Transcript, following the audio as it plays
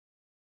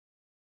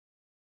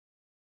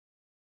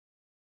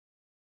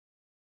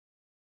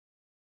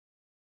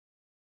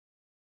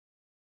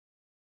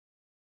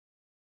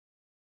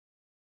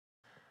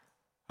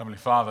Heavenly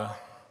Father,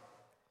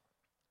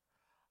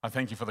 I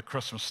thank you for the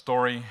Christmas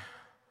story.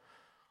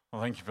 I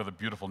thank you for the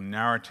beautiful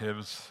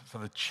narratives, for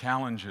the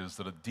challenges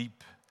that are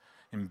deep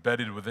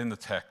embedded within the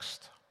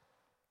text.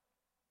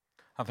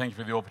 I thank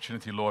you for the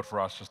opportunity, Lord, for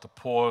us just to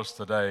pause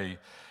today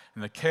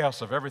in the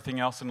chaos of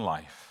everything else in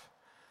life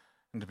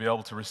and to be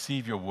able to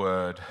receive your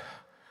word.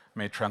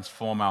 May it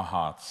transform our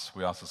hearts.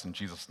 We ask this in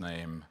Jesus'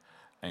 name.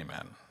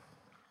 Amen.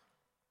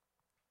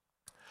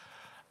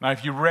 Now,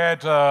 if you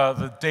read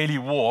the Daily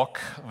Walk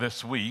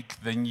this week,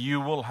 then you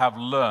will have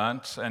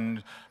learnt,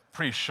 and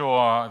pretty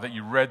sure that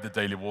you read the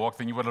Daily Walk,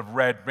 then you would have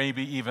read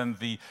maybe even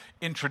the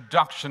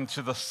introduction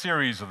to the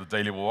series of the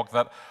Daily Walk,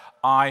 that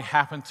I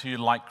happen to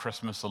like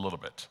Christmas a little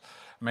bit.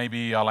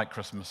 Maybe I like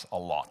Christmas a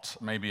lot.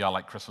 Maybe I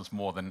like Christmas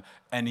more than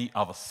any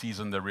other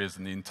season there is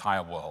in the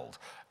entire world.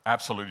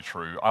 Absolutely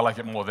true. I like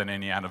it more than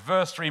any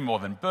anniversary, more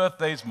than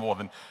birthdays, more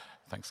than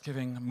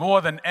Thanksgiving, more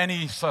than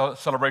any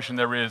celebration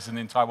there is in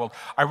the entire world.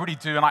 I really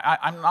do, and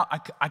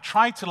I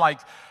try to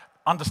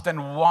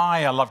understand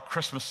why I love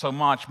Christmas so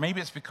much. Maybe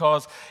it's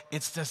because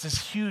there's this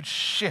huge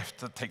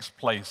shift that takes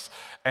place,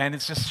 and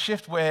it's this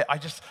shift where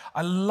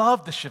I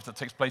love the shift that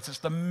takes place. It's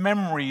the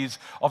memories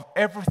of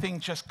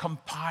everything just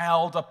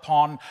compiled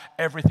upon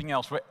everything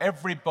else, where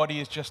everybody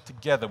is just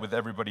together with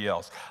everybody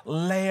else,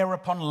 layer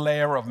upon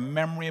layer of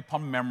memory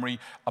upon memory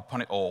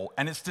upon it all.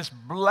 And it's this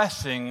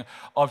blessing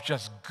of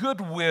just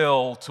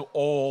goodwill to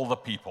all the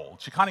people.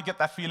 Do you kind of get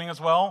that feeling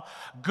as well?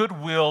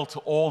 Goodwill to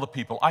all the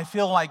people. I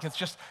feel like it's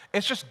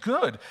just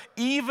good.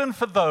 Even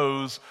for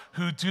those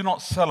who do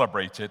not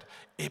celebrate it,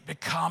 it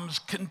becomes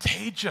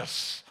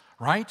contagious,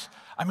 right?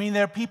 I mean,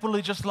 there are people who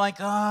are just like,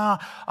 I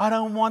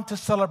don't want to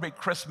celebrate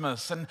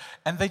Christmas, and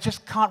they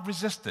just can't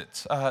resist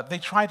it. They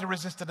try to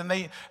resist it, and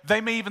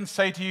they may even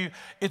say to you,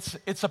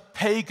 it's a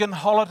pagan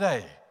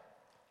holiday,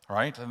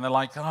 right? And they're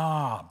like,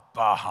 bah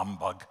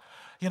humbug,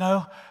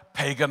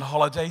 pagan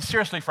holiday.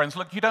 Seriously, friends,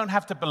 look, you don't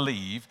have to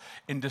believe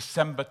in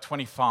December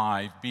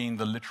 25 being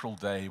the literal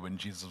day when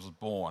Jesus was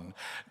born,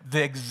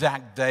 the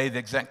exact day, the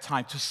exact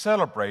time, to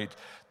celebrate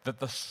that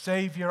the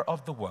Savior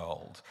of the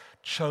world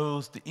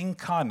chose the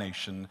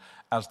incarnation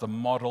as the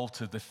model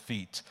to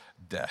defeat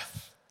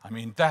death. I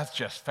mean, that's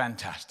just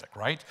fantastic,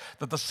 right?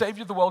 That the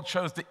Savior of the world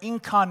chose the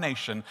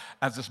incarnation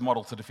as this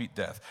model to defeat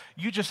death.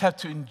 You just have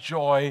to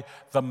enjoy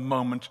the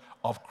moment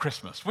of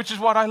Christmas, which is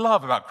what I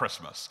love about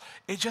Christmas.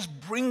 It just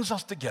brings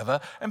us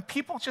together, and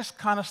people just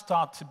kind of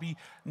start to be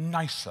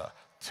nicer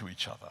to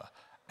each other.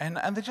 And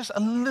they're just a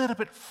little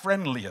bit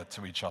friendlier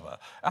to each other.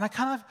 And I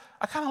kind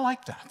of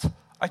like that.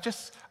 I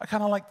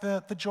kind of like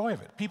the joy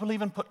of it. People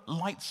even put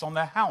lights on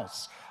their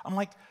house. I'm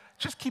like,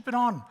 just keep it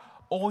on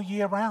all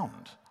year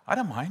round. I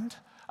don't mind.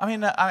 I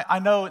mean, I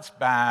know it's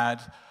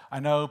bad. I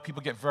know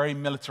people get very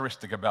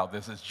militaristic about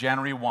this. It's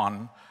January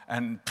 1,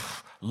 and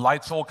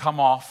lights all come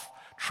off,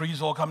 trees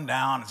all come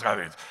down.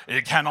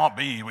 It cannot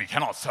be. We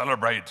cannot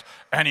celebrate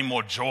any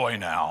more joy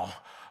now.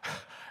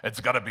 It's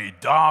got to be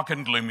dark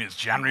and gloomy. It's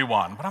January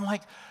 1. But I'm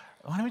like,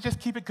 why don't we just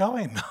keep it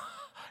going?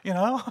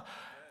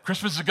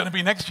 Christmas is going to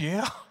be next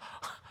year.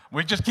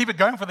 We just keep it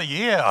going for the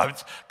year.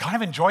 Kind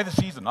of enjoy the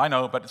season. I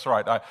know, but it's all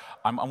right.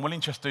 I'm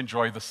willing just to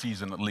enjoy the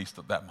season at least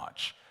that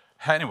much.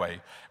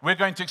 Anyway, we're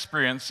going to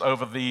experience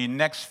over the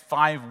next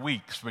 5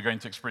 weeks, we're going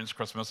to experience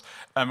Christmas,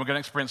 and we're going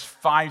to experience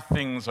 5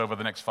 things over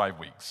the next 5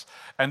 weeks.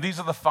 And these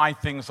are the 5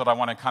 things that I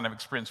want to kind of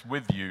experience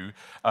with you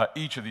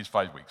each of these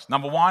 5 weeks.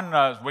 Number one,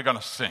 we're going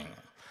to sing.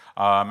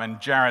 And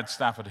Jared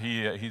Stafford,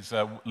 he's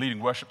leading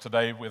worship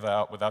today with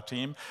our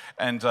team,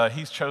 and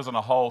he's chosen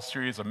a whole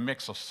series, a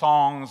mix of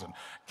songs and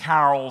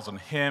carols and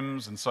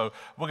hymns, and so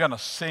we're going to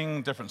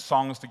sing different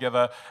songs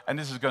together, and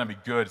this is going to be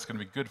good. It's going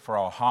to be good for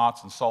our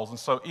hearts and souls. And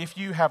so if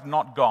you have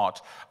not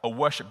got a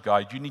worship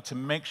guide, you need to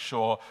make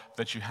sure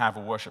that you have a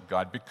worship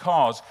guide,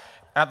 because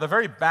at the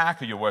very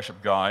back of your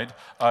worship guide,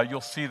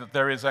 you'll see that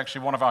there is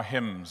actually one of our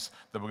hymns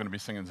that we're going to be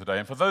singing today.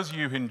 And for those of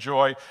you who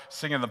enjoy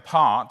singing the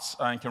parts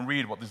and can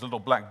read what these little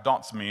black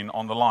dots mean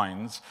on the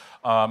lines,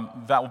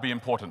 that will be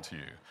important to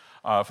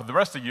you. For the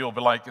rest of you, you'll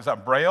be like, is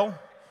that Braille?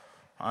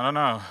 I don't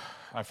know.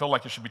 I feel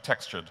like it should be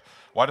textured.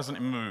 Why doesn't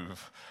it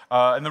move?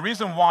 And the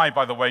reason why,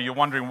 by the way, you're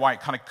wondering why it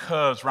kind of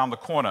curves around the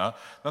corner,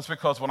 that's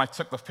because when I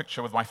took the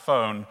picture with my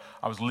phone,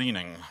 I was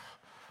leaning.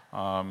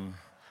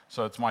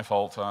 So it's my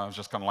fault. I was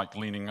just kind of like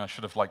leaning. I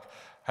should have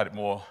had it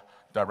more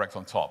direct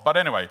on top. But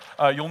anyway,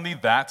 you'll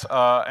need that.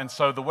 And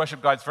so the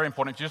worship guide is very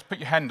important. If you just put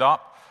your hand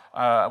up,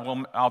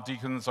 our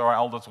deacons or our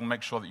elders will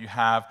make sure that you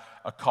have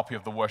a copy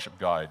of the worship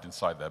guide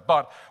inside there.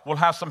 But we'll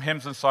have some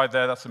hymns inside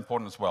there. That's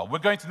important as well. We're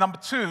going to number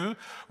 2.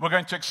 We're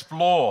going to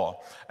explore.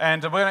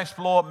 And we're going to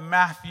explore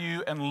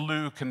Matthew and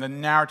Luke and the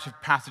narrative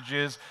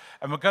passages.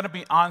 And we're going to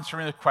be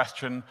answering the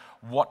question,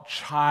 what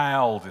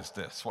child is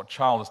this? What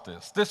child is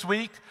this? This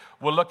week,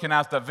 we're looking,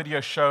 as the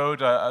video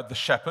showed, at the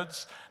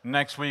shepherds.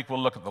 Next week,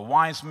 we'll look at the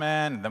wise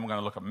men. And then we're going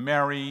to look at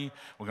Mary.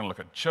 We're going to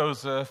look at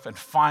Joseph. And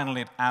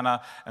finally, at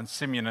Anna and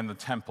Simeon in the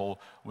temple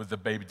with the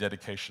baby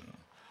dedication.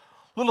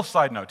 Little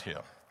side note here.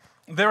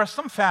 there are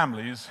some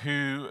families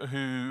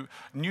who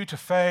new to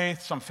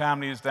faith, some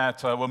families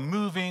that were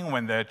moving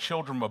when their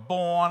children were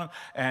born,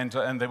 and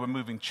they were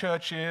moving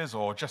churches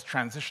or just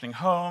transitioning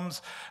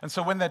homes. And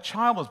so when their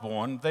child was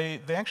born, they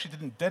actually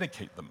didn't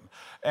dedicate them.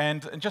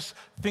 And just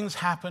things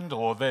happened,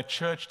 or their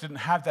church didn't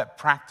have that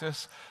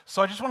practice.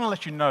 So I just want to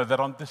let you know that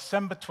on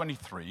December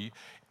 23,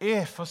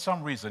 if for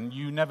some reason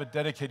you never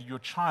dedicated your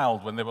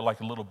child when they were like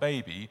a little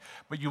baby,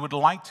 but you would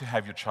like to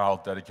have your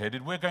child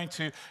dedicated, we're going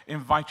to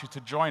invite you to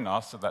join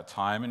us at that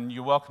time, and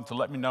you're welcome to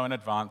let me know in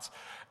advance,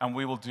 and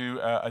we will do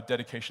a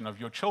dedication of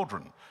your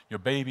children, your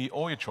baby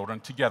or your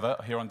children, together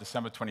here on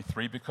December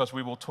 23, because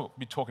we will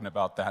be talking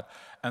about that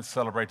and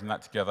celebrating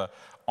that together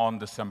on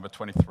December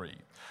 23.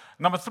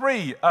 Number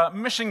 3,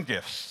 mission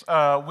gifts.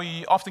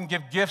 We often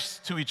give gifts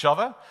to each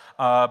other,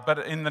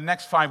 but in the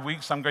next 5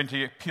 weeks, I'm going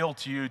to appeal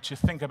to you to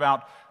think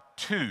about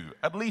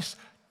at least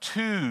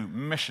two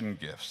mission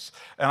gifts.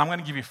 And I'm going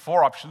to give you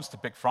 4 options to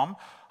pick from.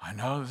 I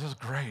know, this is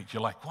great.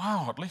 You're like,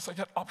 wow, at least I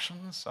get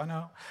options. I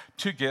know.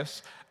 2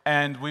 gifts.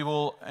 And we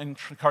will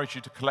encourage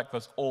you to collect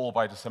those all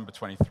by December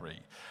 23.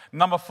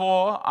 Number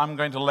 4, I'm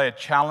going to lay a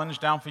challenge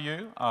down for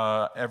you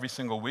every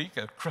single week,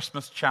 a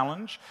Christmas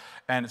challenge.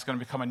 And it's going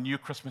to become a new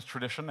Christmas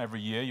tradition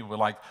every year. You'll be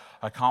like,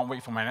 I can't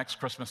wait for my next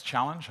Christmas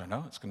challenge. I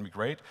know, it's going to be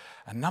great.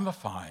 And number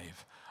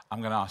 5,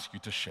 I'm going to ask you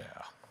to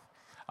share.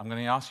 I'm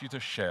going to ask you to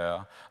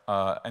share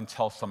and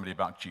tell somebody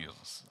about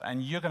Jesus.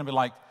 And you're going to be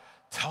like,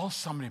 tell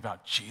somebody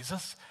about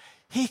Jesus?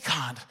 He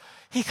can't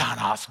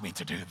ask me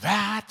to do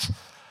that.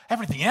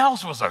 Everything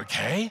else was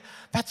okay.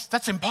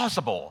 That's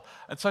impossible.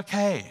 It's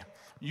okay.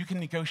 You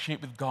can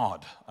negotiate with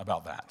God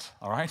about that,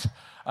 all right?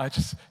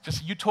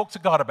 Just you talk to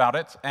God about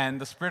it, and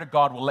the Spirit of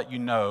God will let you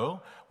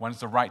know when it's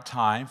the right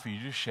time for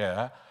you to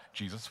share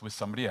Jesus with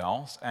somebody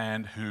else,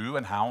 and who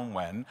and how and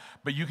when.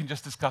 But you can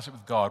just discuss it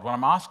with God. What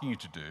I'm asking you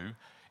to do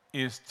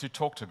is to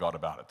talk to God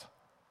about it.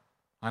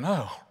 I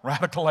know,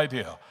 radical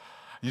idea.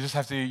 You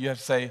have to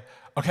say,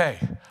 okay,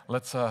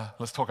 let's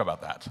talk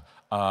about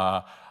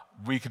that.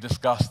 We could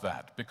discuss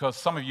that, because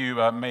some of you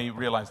may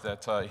realize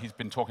that he's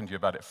been talking to you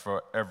about it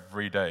for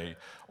every day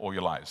all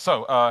your lives.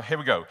 So here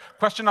we go.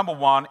 Question number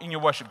 1 in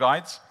your worship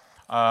guides.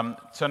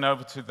 Turn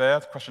over to there.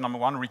 Question number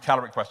 1,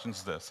 recalibrate questions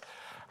is this.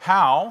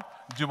 How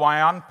do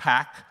I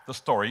unpack the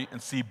story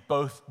and see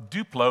both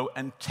Duplo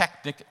and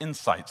Technic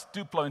insights?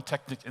 Duplo and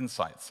Technic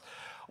insights.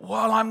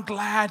 Well, I'm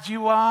glad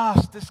you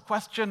asked this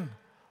question.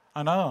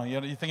 I know,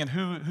 you're thinking,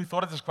 who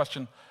thought of this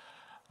question?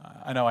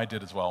 I know I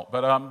did as well.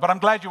 But I'm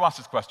glad you asked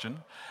this question.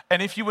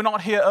 And if you were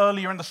not here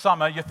earlier in the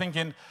summer, you're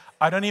thinking,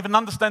 I don't even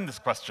understand this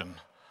question.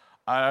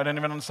 I don't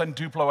even understand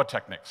Duplo or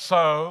Technic.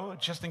 So,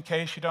 just in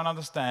case you don't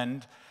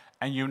understand,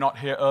 and you're not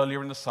here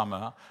earlier in the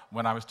summer,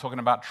 when I was talking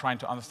about trying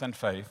to understand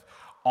faith,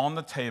 on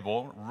the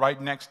table,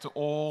 right next to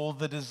all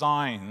the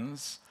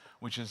designs,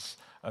 which is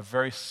a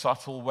very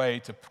subtle way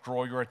to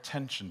draw your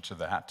attention to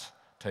that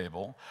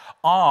table,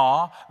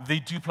 are the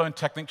Duplo and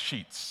Technic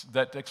sheets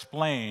that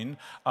explain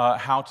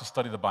how to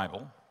study the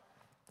Bible,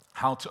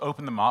 how to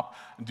open them up.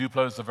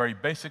 Duplo is the very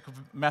basic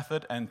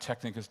method, and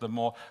Technic is the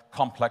more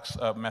complex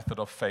method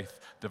of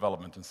faith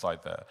development inside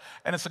there.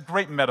 And it's a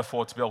great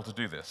metaphor to be able to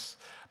do this.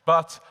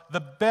 But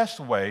the best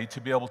way to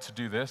be able to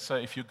do this,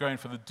 if you're going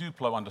for the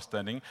Duplo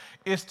understanding,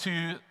 is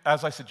to,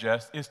 as I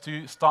suggest, is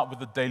to start with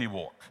the daily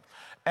walk.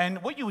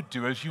 And what you would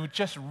do is you would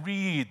just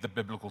read the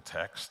biblical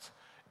text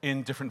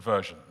in different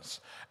versions.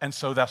 And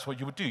so that's what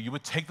you would do. You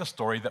would take the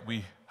story that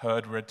we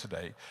read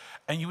today,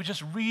 and you would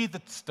just read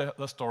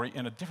the story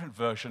in a different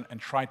version and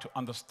try to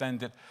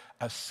understand it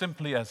as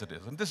simply as it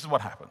is. And this is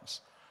what happens.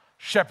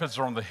 Shepherds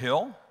are on the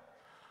hill.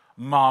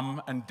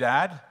 Mom and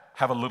dad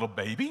have a little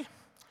baby.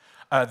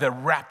 They're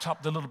wrapped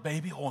up, the little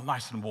baby, all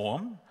nice and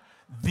warm.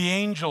 The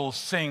angels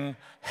sing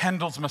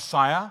Handel's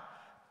Messiah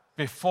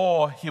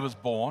before he was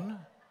born,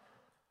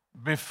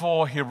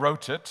 before he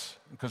wrote it,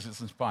 because it's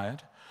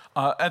inspired.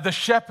 And the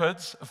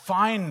shepherds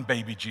find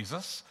baby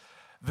Jesus.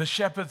 The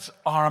shepherds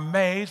are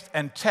amazed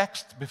and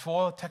text,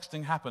 before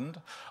texting happened,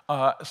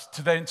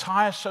 to their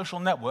entire social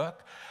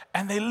network,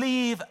 and they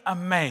leave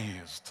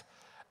amazed.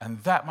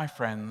 And that, my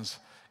friends,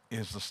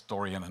 is the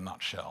story in a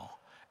nutshell.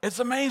 It's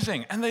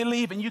amazing, and they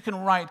leave, and you can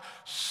write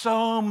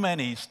so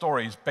many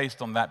stories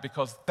based on that,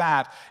 because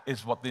that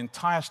is what the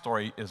entire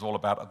story is all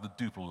about at the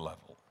Duplo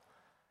level.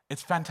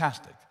 It's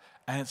fantastic,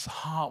 and it's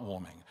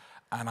heartwarming,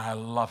 and I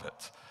love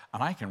it.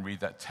 And I can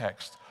read that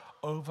text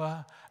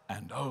over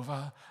and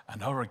over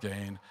and over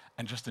again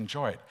and just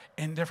enjoy it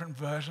in different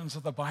versions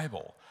of the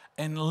Bible,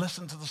 and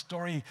listen to the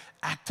story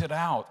acted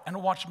out,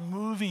 and watch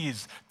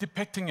movies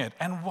depicting it,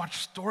 and watch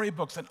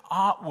storybooks and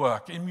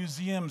artwork in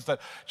museums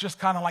that just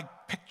kind of like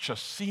picture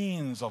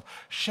scenes of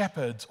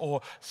shepherds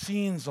or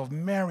scenes of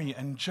Mary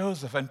and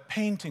Joseph, and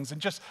paintings,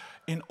 and just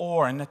in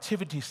awe, and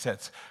nativity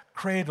sets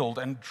cradled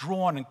and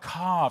drawn and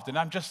carved, and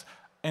I'm just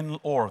in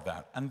awe of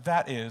that. And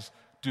that is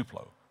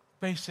Duplo.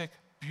 Basic,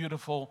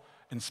 beautiful,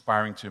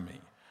 inspiring to me.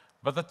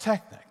 But the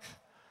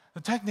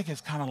technic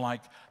is kind of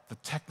like the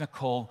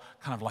technical,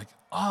 kind of like,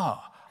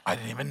 I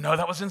didn't even know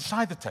that was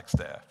inside the text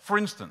there, for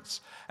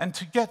instance. And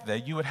to get there,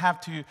 you would have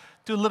to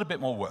do a little bit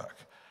more work.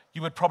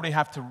 You would probably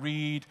have to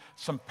read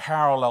some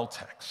parallel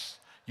texts.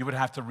 You would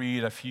have to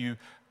read a few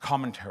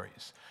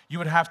commentaries. You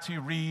would have to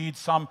read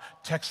some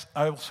texts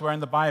elsewhere in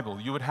the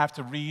Bible. You would have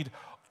to read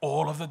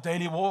all of the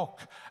Daily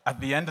Walk. At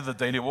the end of the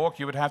Daily Walk,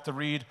 you would have to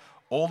read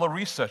all the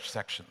research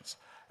sections.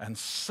 And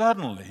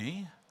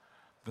suddenly,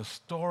 the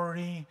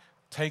story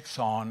takes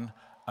on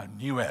a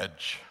new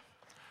edge.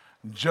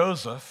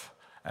 Joseph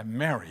and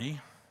Mary,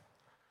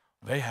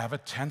 they have a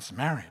tense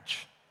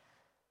marriage.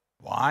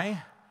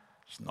 Why?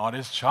 It's not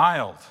his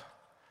child.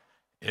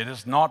 It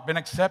has not been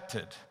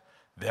accepted.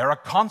 There are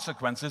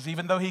consequences,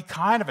 even though he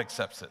kind of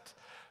accepts it.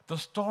 The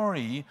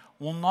story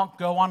will not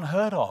go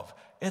unheard of.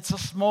 It's a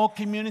small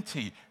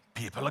community.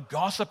 People are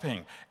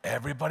gossiping.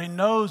 Everybody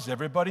knows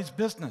everybody's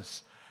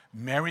business.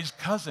 Mary's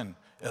cousin,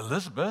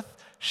 Elizabeth,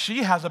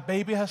 she has a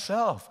baby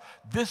herself.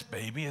 This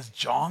baby is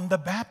John the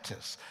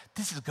Baptist.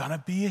 This is going to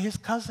be his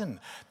cousin.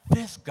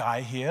 This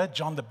guy here,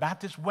 John the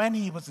Baptist, when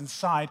he was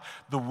inside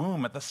the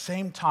womb at the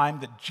same time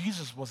that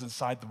Jesus was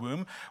inside the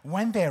womb,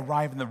 when they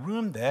arrive in the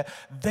room there,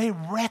 they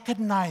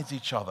recognize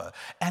each other.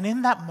 And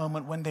in that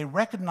moment when they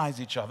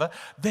recognize each other,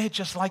 they're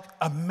just like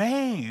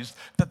amazed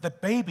that the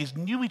babies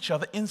knew each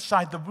other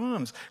inside the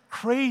rooms.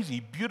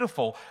 Crazy,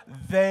 beautiful.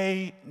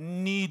 They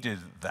needed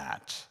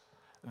that.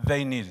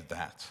 They needed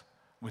that.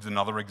 With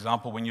another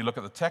example, when you look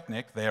at the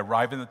technique, they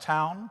arrive in the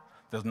town.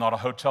 There's not a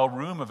hotel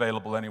room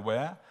available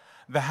anywhere.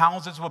 The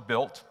houses were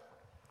built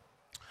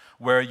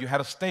where you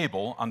had a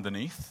stable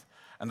underneath,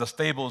 and the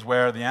stable is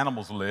where the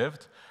animals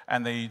lived,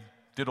 and they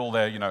did all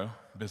their,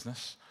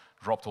 business,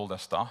 dropped all their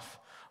stuff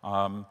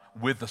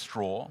with the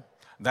straw.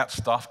 That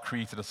stuff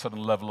created a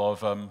certain level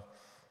of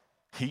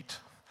heat.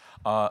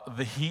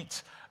 The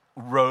heat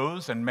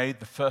rose and made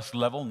the first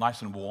level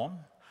nice and warm.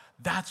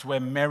 That's where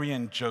Mary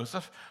and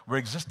Joseph were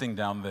existing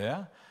down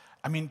there.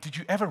 I mean, did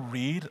you ever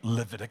read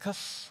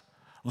Leviticus?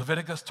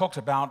 Leviticus talks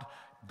about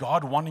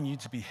God wanting you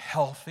to be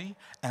healthy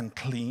and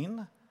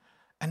clean.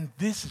 And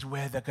this is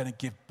where they're going to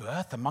give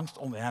birth amongst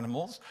all the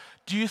animals.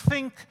 Do you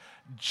think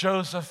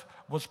Joseph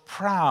was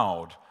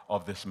proud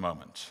of this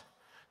moment?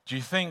 Do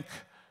you think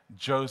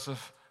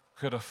Joseph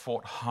could have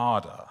fought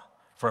harder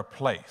for a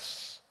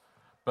place?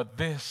 But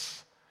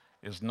this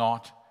is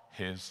not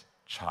his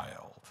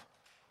child.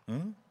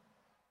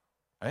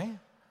 Eh?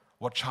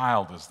 What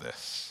child is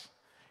this?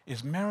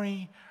 Is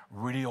Mary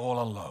really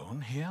all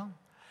alone here?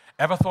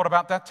 Ever thought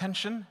about that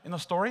tension in the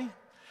story?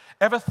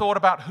 Ever thought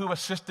about who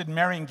assisted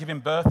Mary in giving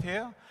birth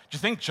here? Do you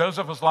think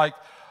Joseph was like,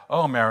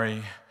 oh,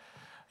 Mary,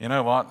 you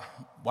know what?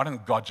 Why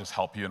didn't God just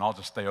help you and I'll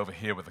just stay over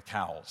here with the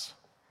cows?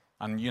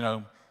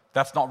 And,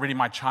 that's not really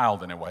my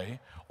child in a way.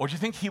 Or do you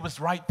think he was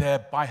right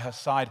there by her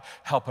side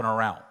helping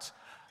her out?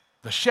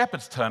 The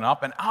shepherds turn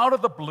up, and out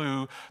of the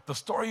blue, the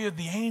story of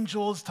the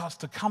angels starts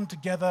to come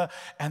together,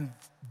 and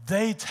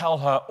they tell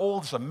her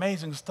all this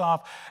amazing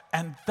stuff,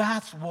 and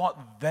that's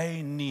what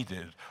they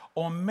needed.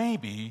 Or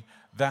maybe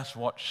that's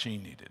what she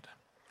needed.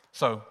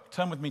 So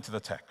turn with me to the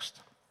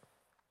text.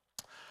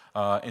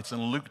 It's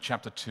in Luke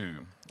chapter 2.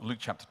 Luke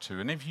chapter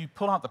 2. And if you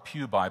pull out the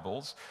Pew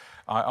Bibles,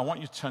 I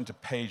want you to turn to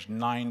page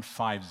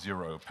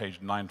 950. Page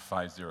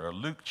 950.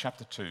 Luke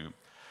chapter 2. And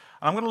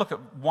I'm going to look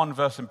at one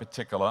verse in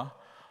particular.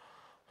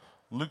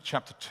 Luke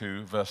chapter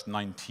 2, verse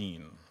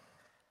 19.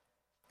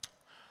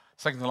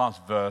 Second to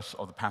last verse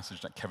of the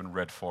passage that Kevin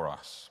read for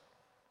us.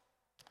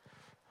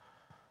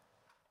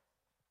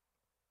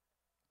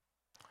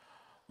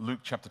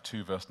 Luke chapter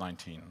 2, verse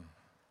 19.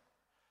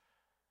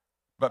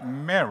 But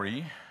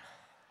Mary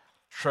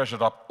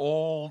treasured up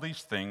all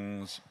these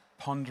things,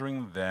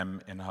 pondering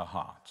them in her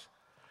heart.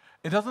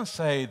 It doesn't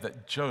say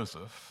that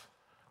Joseph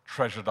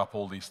treasured up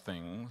all these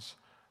things,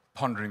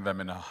 pondering them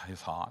in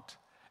his heart.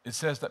 It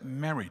says that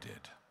Mary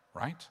did.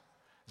 Right?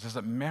 It says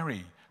that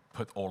Mary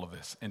put all of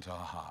this into her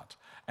heart,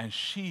 and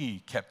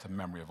she kept a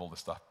memory of all this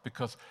stuff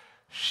because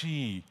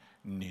she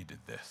needed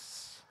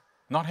this.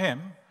 Not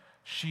him,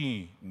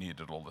 she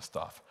needed all this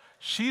stuff.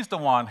 She's the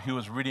one who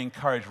is really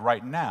encouraged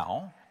right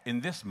now,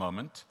 in this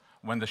moment,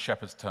 when the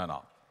shepherds turn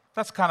up.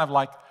 That's kind of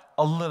like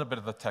a little bit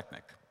of the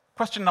technique.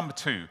 Question number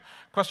two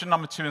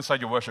inside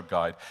your worship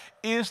guide.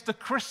 Is the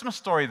Christmas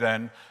story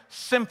then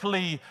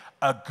simply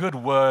a good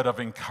word of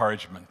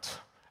encouragement?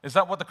 Is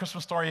that what the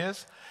Christmas story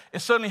is? It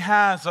certainly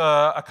has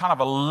a kind of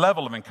a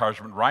level of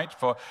encouragement, right?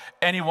 For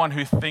anyone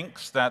who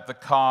thinks that the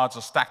cards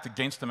are stacked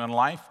against them in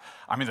life.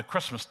 I mean, the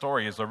Christmas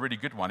story is a really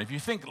good one. If you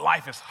think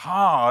life is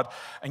hard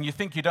and you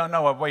think you don't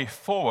know a way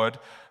forward,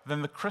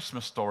 then the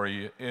Christmas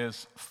story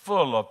is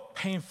full of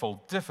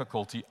painful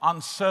difficulty,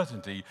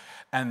 uncertainty,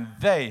 and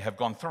they have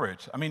gone through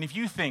it. I mean, if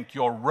you think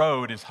your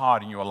road is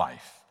hard in your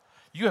life,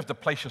 you have to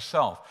place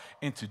yourself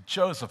into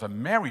Joseph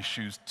and Mary's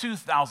shoes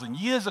 2,000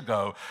 years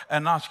ago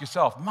and ask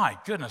yourself, my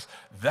goodness,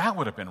 that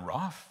would have been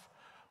rough.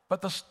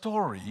 But the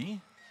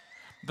story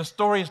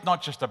is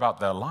not just about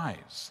their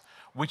lives,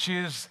 which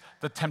is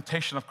the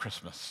temptation of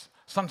Christmas.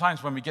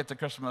 Sometimes when we get to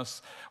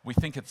Christmas, we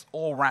think it's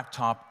all wrapped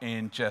up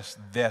in just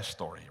their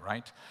story,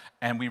 right?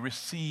 And we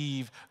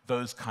receive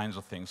those kinds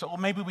of things. Or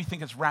maybe we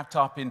think it's wrapped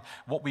up in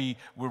what we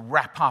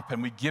wrap up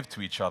and we give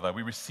to each other.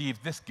 We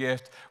receive this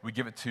gift, we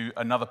give it to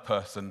another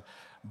person.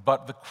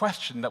 But the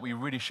question that we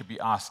really should be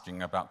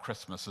asking about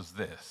Christmas is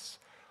this: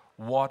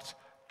 what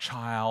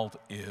child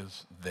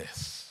is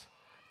this?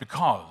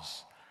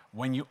 Because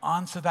when you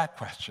answer that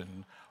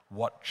question,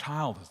 what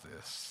child is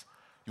this,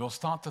 you'll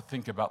start to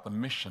think about the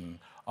mission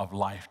of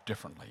life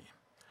differently.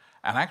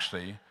 And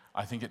actually,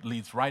 I think it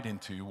leads right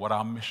into what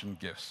our mission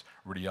gifts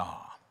really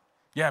are.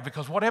 Yeah,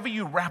 because whatever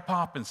you wrap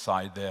up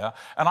inside there,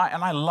 and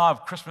I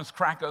love Christmas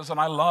crackers, and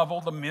I love all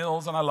the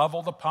meals, and I love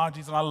all the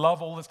parties, and I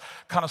love all this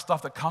kind of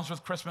stuff that comes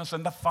with Christmas,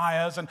 and the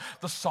fires, and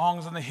the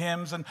songs, and the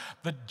hymns, and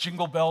the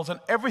jingle bells, and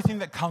everything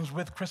that comes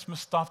with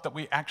Christmas stuff that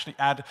we actually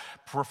add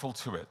peripheral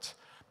to it.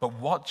 But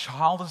what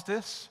child is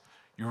this?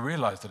 You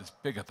realize that it's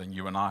bigger than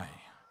you and I.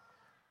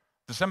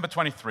 December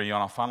 23, on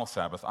our final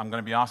Sabbath, I'm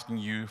going to be asking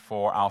you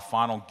for our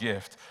final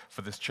gift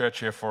for this church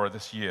here for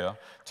this year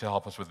to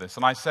help us with this.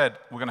 And I said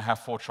we're going to have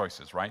 4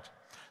 choices, right?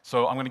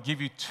 So I'm going to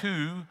give you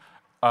 2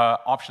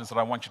 options that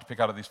I want you to pick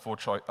out of these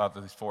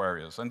 4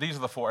 areas. And these are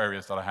the 4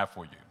 areas that I have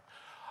for you.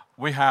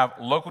 We have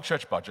local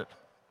church budget,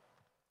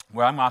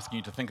 where I'm asking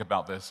you to think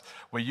about this,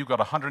 where you've got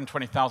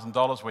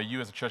 $120,000, where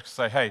you as a church can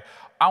say, hey,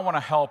 I want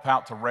to help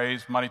out to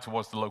raise money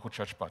towards the local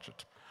church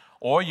budget.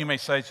 Or you may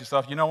say to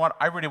yourself, you know what,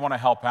 I really want to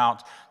help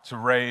out to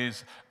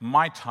raise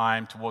my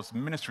time towards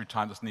ministry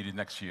time that's needed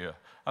next year.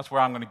 That's where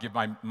I'm going to give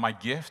my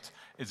gift,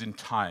 is in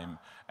time.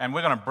 And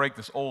we're going to break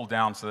this all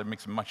down so that it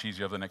makes it much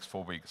easier over the next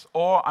 4 weeks.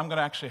 Or I'm going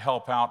to actually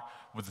help out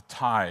with the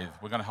tithe.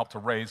 We're going to help to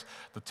raise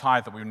the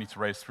tithe that we need to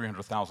raise,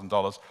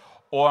 $300,000.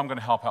 Or I'm going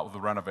to help out with the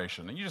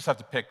renovation. And you just have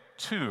to pick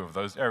 2 of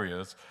those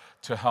areas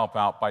to help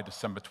out by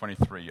December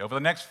 23. Over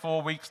the next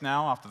 4 weeks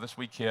now, after this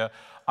week here,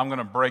 I'm going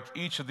to break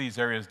each of these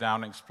areas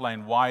down and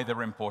explain why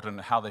they're important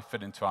and how they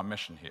fit into our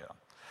mission here.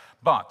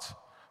 But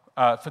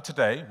for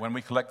today, when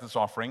we collect this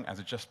offering, as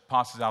it just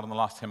passes out in the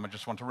last hymn, I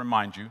just want to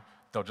remind you,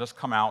 they'll just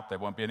come out. There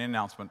won't be any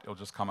announcement. It'll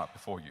just come up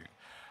before you.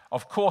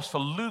 Of course, for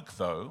Luke,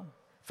 though,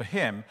 for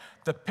him,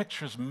 the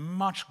picture is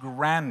much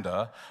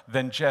grander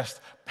than just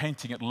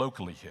painting it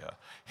locally here.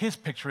 His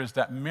picture is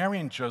that Mary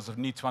and Joseph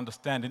need to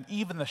understand, and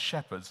even the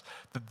shepherds,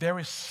 that there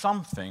is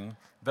something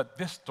that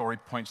this story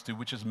points to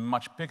which is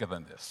much bigger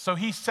than this. So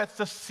he sets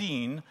the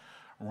scene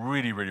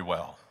really, really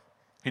well.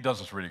 He does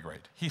this really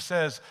great. He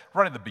says,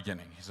 right at the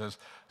beginning, he says,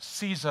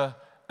 Caesar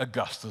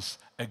Augustus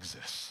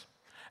exists.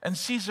 And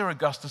Caesar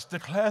Augustus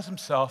declares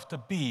himself to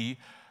be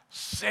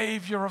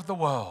Savior of the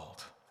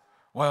world.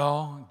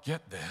 Well,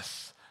 get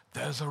this,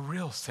 there's a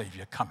real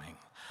Savior coming.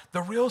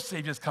 The real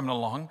Savior is coming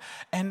along,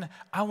 and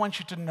I want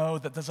you to know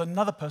that there's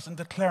another person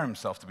declaring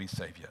himself to be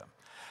Savior.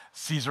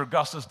 Caesar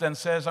Augustus then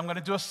says, I'm going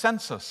to do a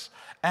census.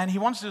 And he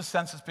wants to do a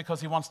census because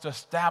he wants to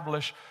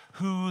establish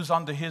who's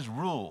under his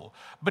rule.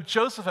 But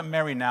Joseph and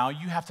Mary now,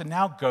 you have to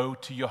now go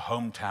to your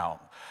hometown.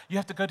 You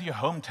have to go to your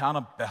hometown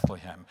of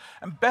Bethlehem.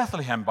 And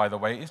Bethlehem, by the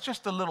way, is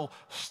just a little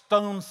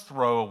stone's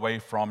throw away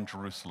from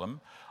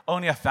Jerusalem.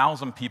 Only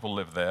 1,000 people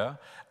live there,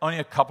 only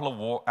a couple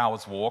of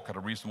hours walk at a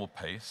reasonable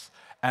pace.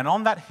 And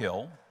on that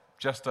hill,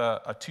 just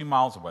 2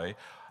 miles away,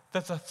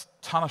 there's a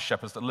ton of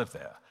shepherds that live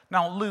there.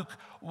 Now, Luke,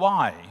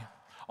 why,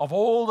 of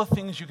all the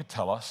things you could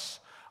tell us,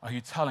 are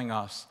you telling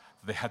us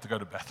that they had to go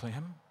to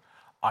Bethlehem?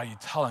 Are you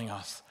telling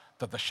us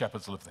that the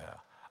shepherds live there?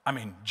 I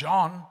mean,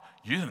 John,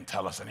 you didn't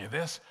tell us any of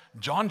this.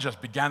 John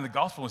just began the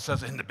gospel and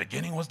says, in the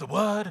beginning was the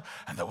Word,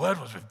 and the Word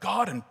was with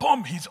God, and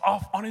boom, he's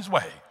off on his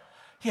way.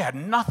 He had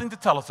nothing to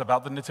tell us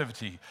about the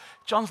nativity.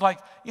 John's like,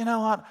 you know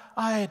what?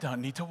 I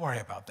don't need to worry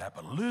about that.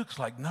 But Luke's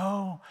like,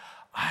 no,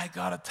 I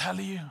got to tell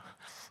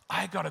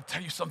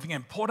you something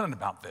important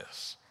about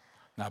this.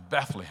 Now,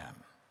 Bethlehem,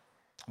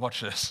 watch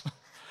this.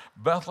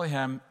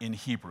 Bethlehem in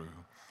Hebrew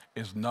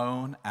is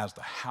known as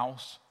the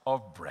house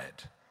of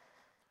bread.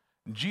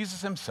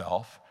 Jesus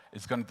himself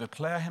is going to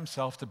declare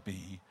himself to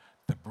be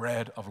the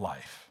bread of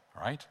life,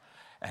 right?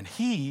 And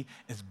he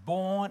is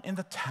born in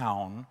the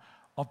town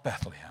of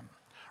Bethlehem.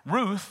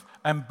 Ruth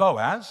and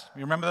Boaz,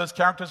 you remember those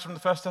characters from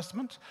the First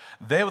Testament?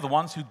 They were the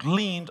ones who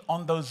gleaned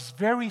on those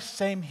very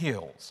same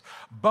hills.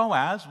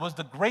 Boaz was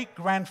the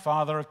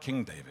great-grandfather of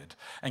King David.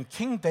 And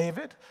King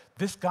David,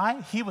 this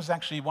guy, he was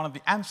actually one of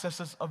the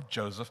ancestors of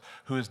Joseph,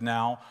 who is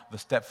now the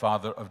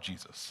stepfather of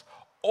Jesus.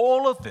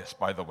 All of this,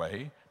 by the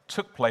way,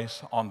 took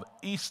place on the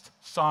east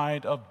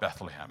side of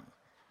Bethlehem.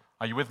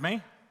 Are you with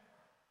me?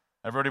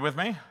 Everybody with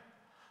me?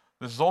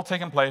 This is all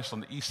taking place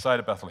on the east side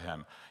of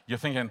Bethlehem. You're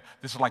thinking,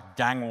 this is like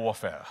gang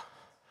warfare.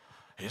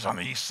 He's on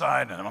the east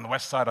side, and I'm on the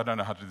west side. I don't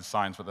know how to do the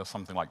signs, but there's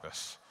something like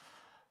this.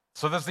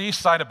 So there's the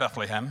east side of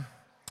Bethlehem,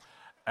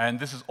 and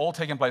this is all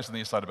taking place on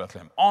the east side of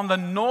Bethlehem. On the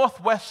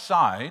northwest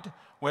side,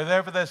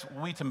 wherever there's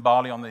wheat and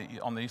barley on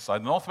the east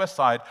side, the northwest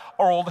side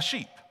are all the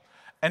sheep.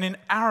 And in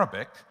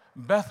Arabic,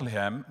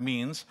 Bethlehem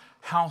means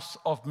house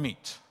of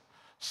meat.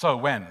 So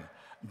when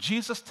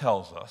Jesus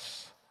tells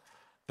us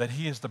that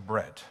he is the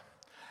bread,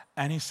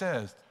 and he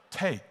says,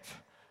 take,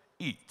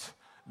 eat,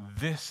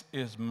 this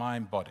is my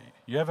body.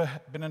 You ever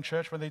been in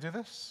church where they do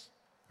this?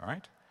 All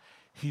right.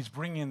 He's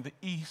bringing the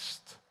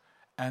east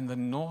and the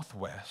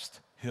northwest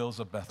hills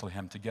of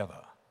Bethlehem together.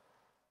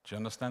 Do you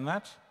understand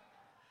that?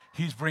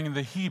 He's bringing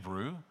the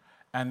Hebrew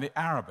and the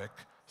Arabic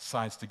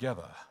sides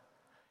together.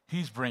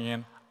 He's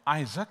bringing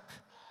Isaac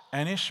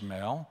and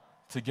Ishmael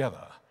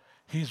together.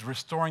 He's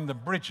restoring the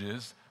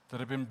bridges that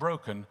have been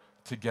broken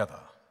together.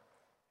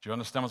 Do you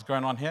understand what's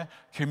going on here?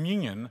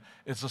 Communion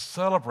is a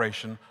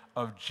celebration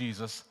of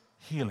Jesus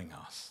healing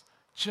us,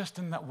 just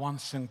in that one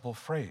simple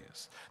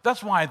phrase.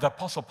 That's why the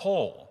Apostle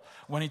Paul,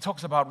 when he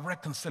talks about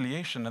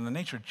reconciliation and the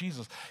nature of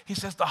Jesus, he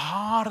says the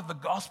heart of the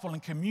gospel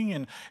and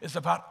communion is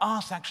about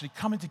us actually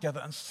coming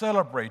together and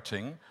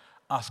celebrating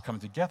us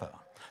coming together.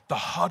 The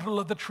huddle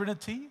of the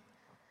Trinity,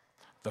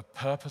 the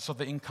purpose of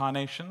the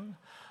incarnation,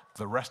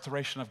 the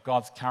restoration of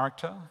God's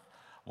character.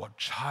 What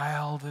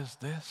child is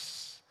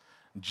this?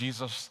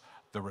 Jesus,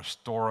 the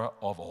restorer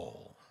of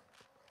all.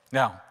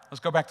 Now, let's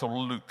go back to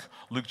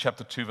Luke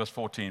chapter 2, verse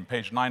 14,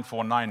 page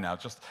 949 now,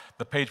 just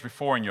the page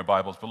before in your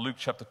Bibles, but Luke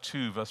chapter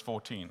 2, verse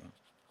 14.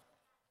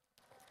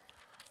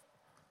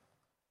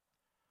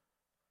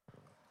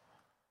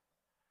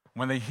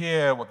 When they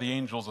hear what the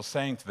angels are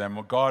saying to them,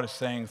 what God is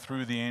saying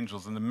through the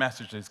angels, and the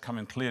message that is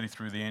coming clearly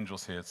through the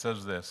angels here, it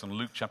says this in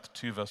Luke chapter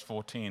 2, verse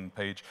 14,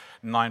 page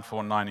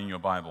 949 in your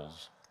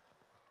Bibles.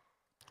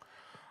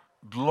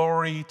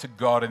 Glory to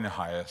God in the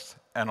highest,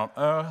 and on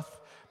earth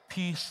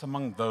peace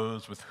among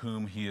those with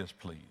whom he is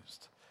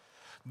pleased.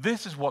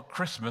 This is what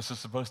Christmas is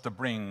supposed to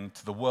bring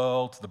to the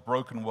world, to the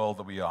broken world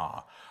that we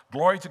are.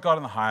 Glory to God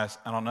in the highest,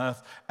 and on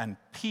earth, and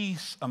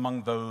peace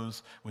among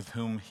those with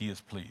whom he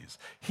is pleased.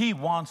 He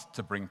wants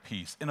to bring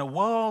peace. In a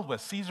world where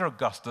Caesar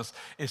Augustus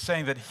is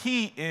saying that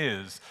he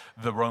is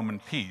the Roman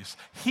peace,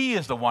 he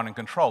is the one in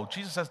control,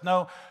 Jesus says,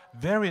 no,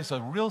 there is a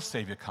real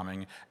Savior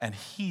coming, and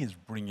he is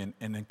bringing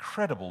an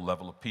incredible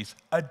level of peace,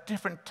 a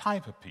different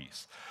type of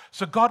peace.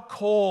 So God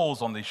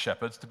calls on these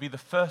shepherds to be the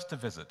first to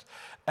visit.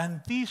 And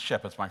these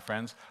shepherds, my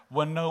friends,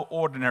 were no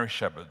ordinary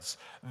shepherds.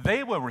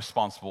 They were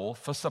responsible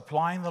for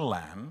supplying the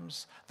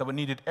lambs that were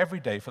needed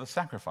every day for the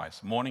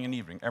sacrifice, morning and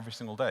evening, every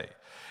single day,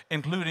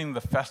 including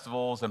the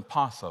festivals and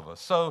Passover.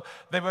 So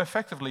they were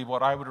effectively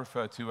what I would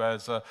refer to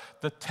as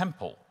the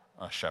temple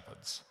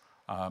shepherds.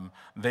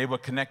 They were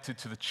connected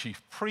to the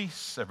chief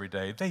priests every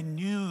day. They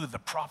knew the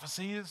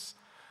prophecies.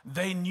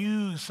 They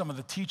knew some of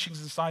the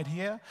teachings inside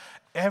here.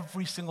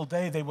 Every single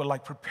day they were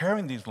like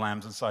preparing these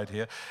lambs inside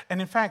here. And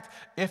in fact,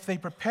 if they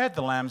prepared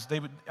the lambs, they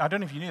would, I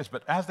don't know if you knew this,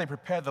 but as they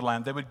prepared the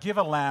lamb, they would give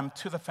a lamb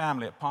to the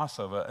family at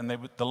Passover, and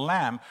the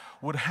lamb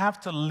would have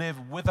to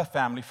live with the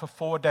family for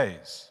 4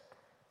 days,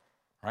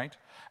 right?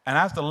 And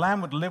as the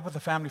lamb would live with the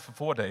family for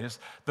 4 days,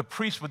 the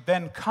priest would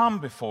then come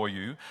before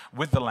you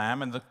with the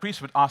lamb, and the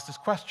priest would ask this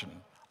question.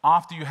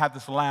 After you had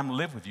this lamb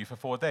live with you for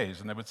 4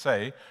 days, and they would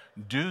say,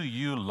 do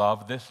you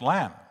love this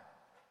lamb?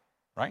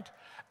 Right?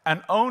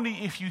 And only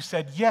if you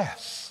said,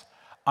 yes,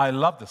 I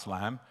love this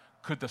lamb,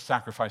 could the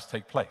sacrifice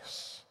take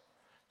place.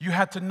 You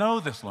had to know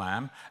this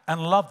lamb and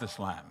love this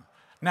lamb.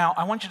 Now,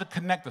 I want you to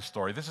connect the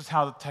story. This is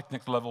how the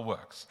technical level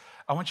works.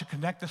 I want you to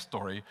connect the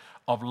story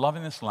of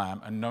loving this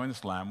lamb and knowing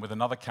this lamb with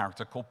another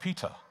character called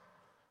Peter.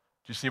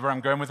 Do you see where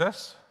I'm going with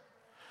this?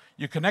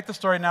 You connect the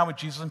story now with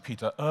Jesus and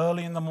Peter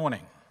early in the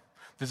morning.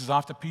 This is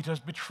after Peter has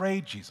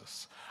betrayed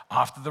Jesus,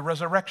 after the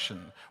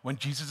resurrection, when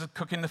Jesus is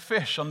cooking the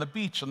fish on the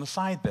beach on the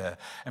side there.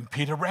 And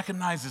Peter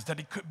recognizes that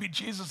it could be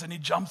Jesus, and he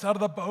jumps out of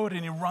the boat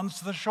and he runs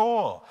to the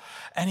shore.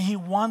 And he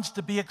wants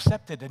to be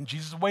accepted. And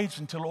Jesus waits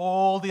until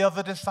all the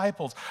other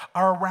disciples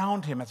are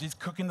around him as he's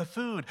cooking the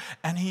food.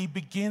 And he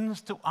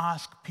begins to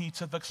ask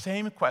Peter the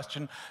same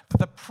question that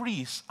the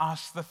priest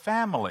asked the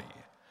family.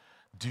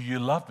 Do you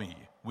love me?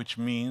 Which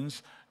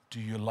means,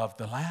 do you love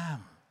the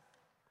lamb?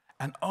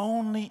 And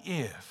only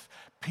if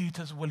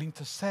Peter's willing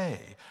to say,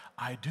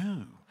 I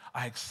do,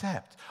 I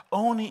accept.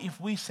 Only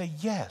if we say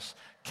yes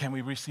can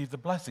we receive the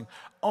blessing.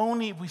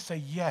 Only if we say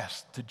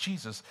yes to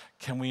Jesus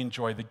can we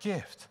enjoy the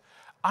gift.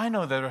 I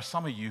know there are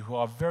some of you who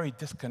are very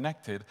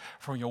disconnected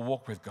from your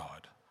walk with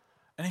God.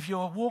 And if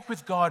your walk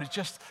with God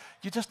is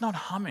you're just not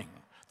humming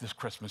this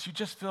Christmas. You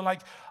just feel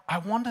like, I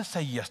want to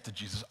say yes to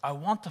Jesus. I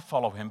want to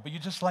follow him. But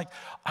you're just like,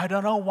 I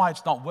don't know why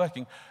it's not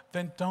working.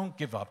 Then don't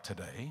give up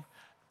today.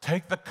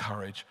 Take the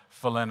courage,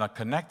 fill in a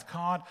connect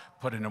card,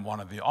 put it in one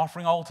of the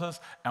offering altars,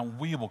 and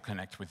we will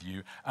connect with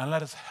you. And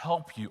let us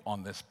help you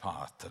on this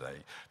path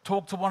today.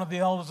 Talk to one of the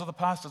elders or the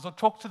pastors, or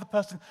talk to the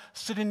person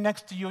sitting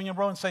next to you in your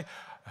row and say,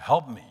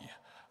 help me.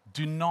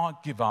 Do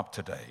not give up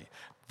today.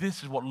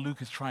 This is what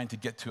Luke is trying to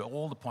get to,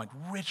 all the point.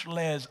 Rich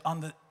layers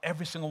under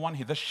every single one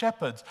here. The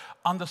shepherds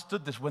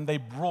understood this when they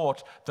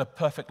brought the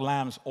perfect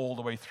lambs all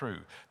the way through.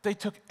 They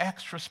took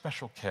extra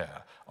special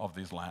care of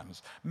these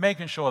lambs,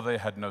 making sure they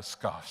had no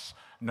scuffs,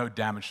 no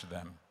damage to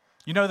them.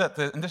 You know that,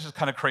 and this is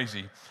kind of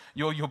crazy,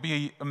 you'll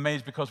be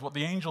amazed because what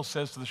the angel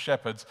says to the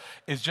shepherds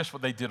is just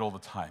what they did all the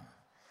time.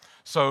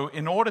 So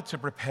in order to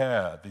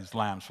prepare these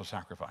lambs for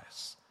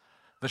sacrifice,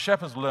 the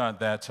shepherds learned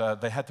that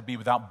they had to be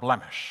without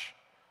blemish.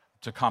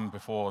 to come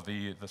before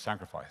the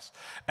sacrifice.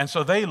 And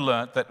so they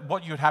learnt that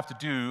what you'd have to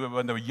do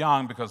when they were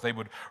young, because they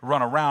would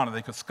run around and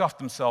they could scuff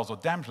themselves or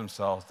damage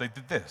themselves, they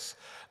did this.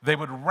 They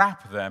would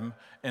wrap them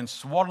in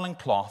swaddling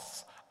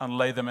cloths and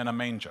lay them in a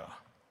manger.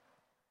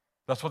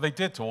 That's what they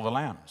did to all the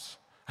lambs.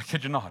 I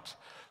kid you not.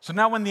 So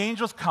now when the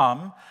angels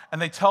come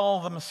and they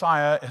tell the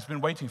Messiah has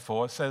been waiting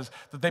for, it says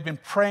that they've been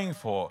praying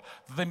for,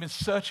 that they've been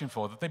searching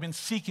for, that they've been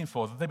seeking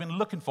for, that they've been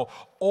looking for.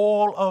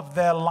 All of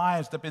their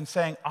lives they've been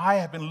saying, I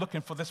have been looking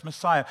for this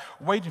Messiah,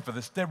 waiting for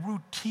this. Their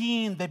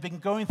routine they've been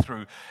going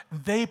through.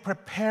 They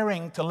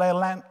preparing to lay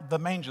the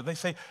manger. They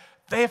say,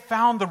 they have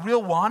found the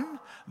real one.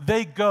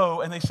 They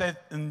go and they say,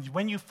 and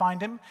when you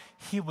find him,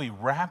 he will be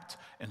wrapped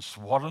in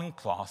swaddling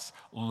cloths,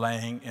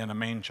 laying in a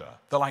manger.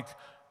 They're like,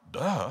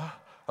 duh.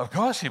 Of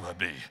course he would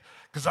be,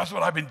 because that's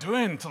what I've been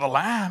doing to the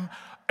lamb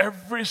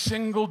every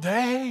single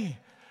day.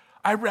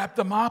 I wrap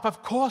them up.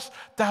 Of course,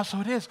 that's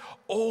what it is.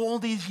 All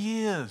these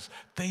years,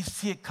 they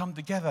see it come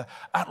together,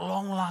 at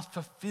long last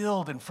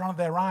fulfilled in front of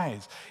their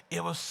eyes.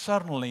 It was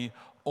suddenly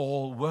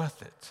all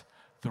worth it.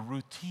 The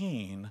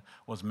routine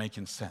was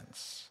making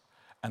sense,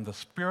 and the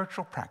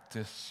spiritual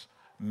practice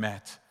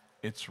met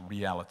its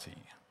reality.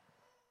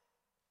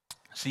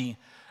 See,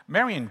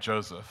 Mary and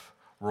Joseph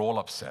were all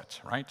upset,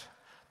 right?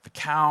 The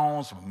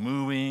cows were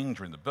mooing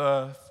during the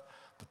birth.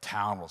 The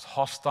town was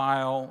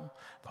hostile.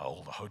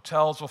 All the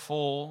hotels were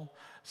full.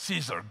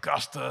 Caesar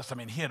Augustus,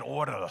 he had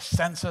ordered a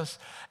census,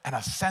 and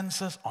a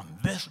census on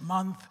this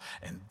month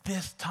and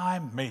this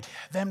time made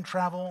them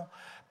travel.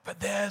 But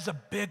there's a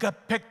bigger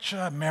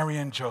picture, Mary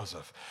and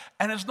Joseph,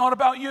 and it's not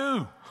about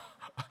you.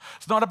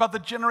 It's not about the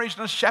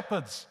generation of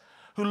shepherds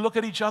who look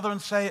at each other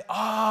and say,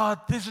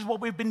 this is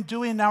what we've been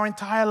doing our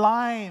entire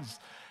lives.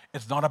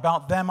 It's not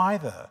about them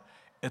either.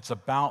 It's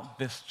about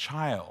this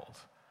child,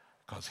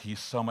 because he's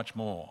so much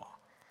more.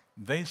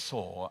 They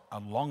saw,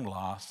 at long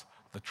last,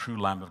 the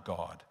true Lamb of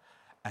God,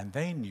 and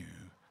they knew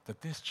that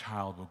this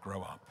child would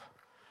grow up,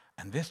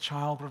 and this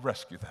child would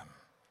rescue them.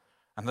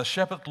 And the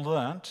shepherds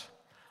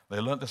they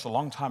learned this a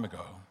long time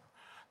ago,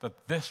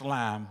 that this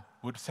lamb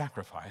would be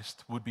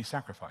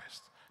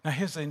sacrificed. Now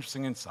here's the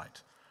interesting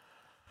insight.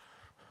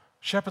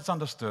 Shepherds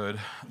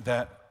understood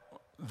that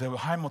the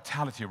high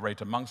mortality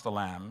rate amongst the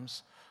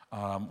lambs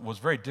was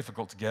very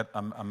difficult to get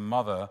a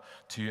mother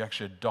to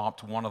actually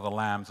adopt one of the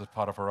lambs as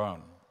part of her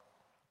own.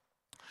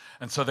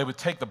 And so they would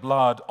take the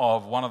blood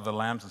of one of the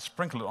lambs and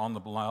sprinkle it on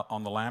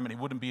the lamb, and it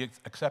wouldn't be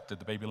accepted.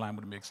 The baby lamb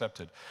wouldn't be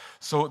accepted.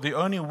 So the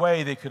only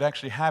way they could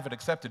actually have it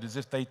accepted is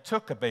if they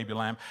took a baby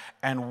lamb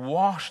and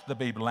washed the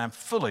baby lamb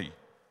fully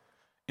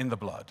in the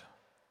blood.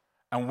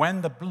 And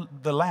when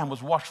the lamb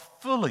was washed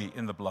fully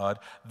in the blood,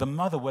 the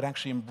mother would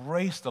actually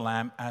embrace the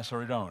lamb as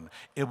her own.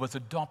 It was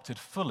adopted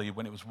fully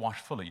when it was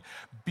washed fully.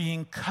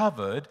 Being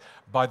covered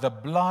by the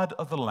blood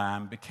of the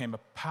lamb became a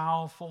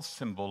powerful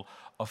symbol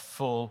of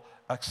full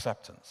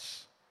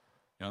acceptance.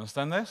 You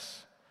understand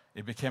this?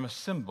 It became a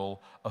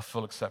symbol of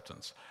full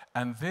acceptance.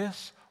 And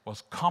this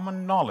was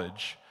common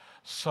knowledge.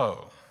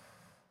 So,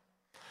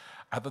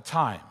 at the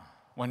time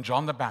when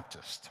John the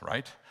Baptist,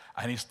 right,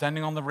 and he's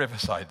standing on the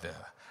riverside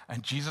there,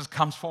 and Jesus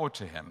comes forward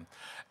to him,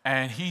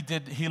 and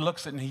he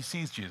looks at and he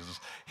sees Jesus.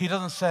 He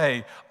doesn't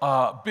say,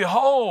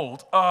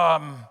 behold,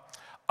 I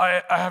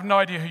have no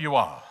idea who you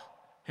are.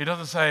 He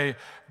doesn't say,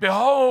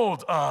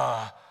 behold,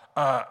 a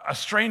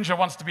stranger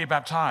wants to be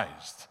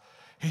baptized.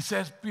 He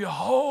says,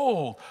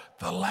 behold,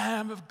 the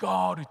Lamb of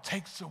God who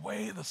takes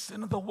away the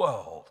sin of the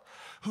world,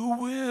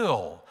 who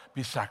will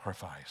be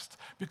sacrificed.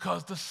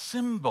 Because the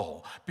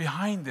symbol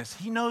behind this,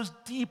 he knows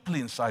deeply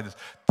inside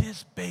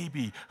this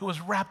baby who was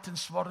wrapped in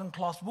swaddling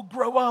cloths will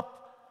grow up,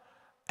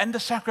 and the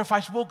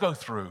sacrifice will go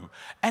through,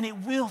 and it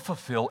will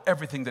fulfill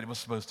everything that it was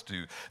supposed to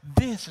do.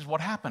 This is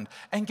what happened.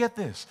 And get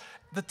this,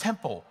 the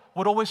temple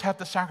would always have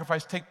the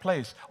sacrifice take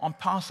place on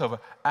Passover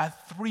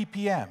at 3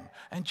 p.m.,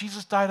 and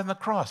Jesus died on the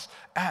cross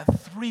at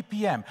 3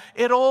 p.m.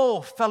 It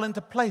all fell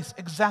into place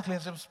exactly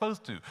as it was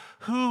supposed to.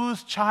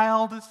 Whose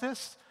child is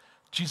this?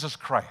 Jesus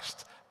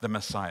Christ, the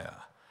Messiah.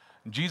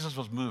 Jesus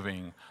was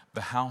moving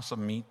the house of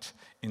meat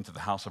into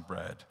the house of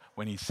bread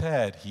when he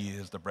said he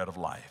is the bread of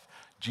life.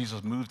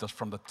 Jesus moved us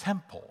from the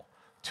temple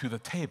to the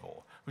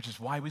table, which is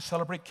why we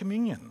celebrate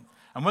communion.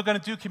 And we're going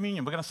to do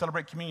communion. We're going to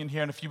celebrate communion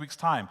here in a few weeks'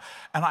 time.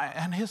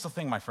 And here's the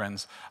thing, my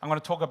friends. I'm going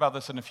to talk about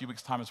this in a few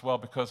weeks' time as well,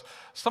 because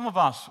some of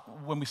us,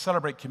 when we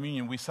celebrate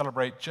communion, we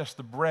celebrate just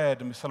the bread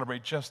and we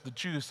celebrate just the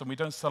juice, and we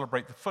don't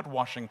celebrate the foot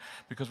washing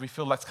because we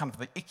feel that's kind of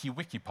the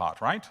icky-wicky part,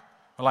 right?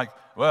 We're like,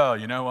 well,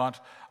 you know what?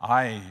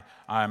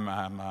 I'm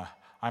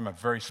a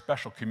very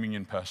special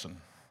communion person.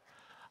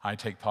 I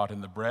take part in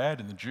the bread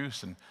and the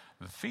juice, and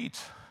the feet,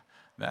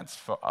 that's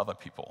for other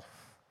people.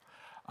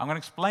 I'm going to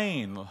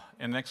explain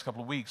in the next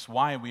couple of weeks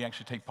why we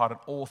actually take part in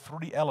all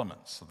three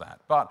elements of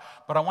that. But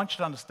I want you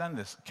to understand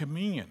this.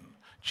 Communion,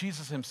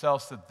 Jesus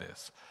himself said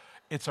this.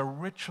 It's a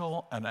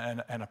ritual and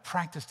a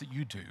practice that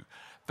you do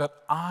that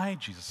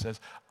Jesus says,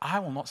 I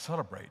will not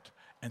celebrate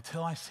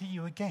until I see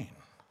you again.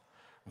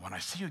 When I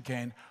see you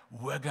again,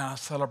 we're going to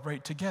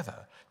celebrate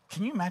together.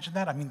 Can you imagine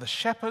that? I mean, the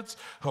shepherds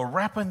who are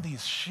wrapping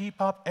these sheep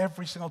up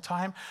every single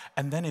time,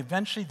 and then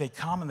eventually they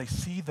come and they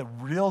see the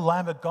real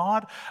Lamb of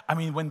God. I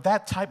mean, when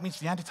that type meets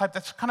the antitype,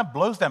 that kind of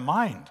blows their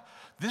mind.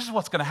 This is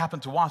what's going to happen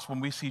to us when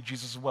we see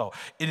Jesus as well.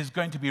 It is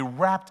going to be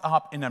wrapped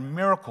up in a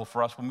miracle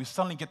for us when we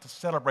suddenly get to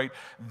celebrate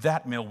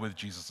that meal with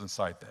Jesus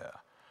inside there.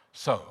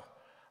 So,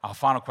 our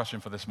final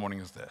question for this morning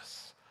is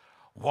this.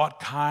 What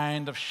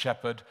kind of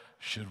shepherd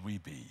should we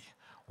be?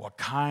 What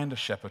kind of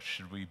shepherd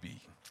should we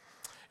be?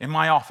 In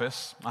my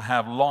office, I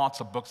have lots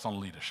of books on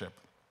leadership.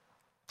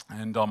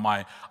 And on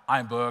my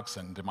iBooks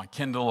and in my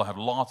Kindle, I have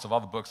lots of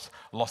other books,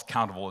 lost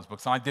count of all those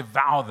books. And I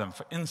devour them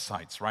for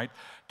insights, right?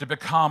 To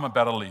become a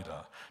better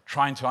leader,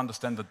 trying to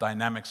understand the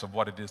dynamics of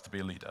what it is to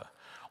be a leader.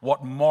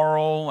 What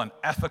moral and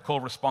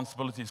ethical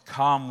responsibilities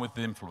come with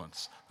the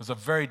influence? There's a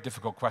very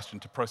difficult question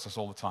to process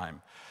all the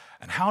time.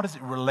 And how does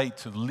it relate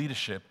to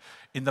leadership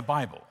in the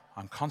Bible?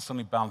 I'm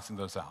constantly balancing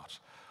those out.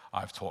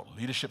 I've taught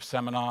leadership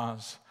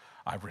seminars.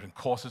 I've written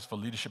courses for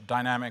leadership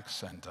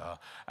dynamics, and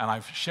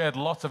I've shared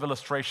lots of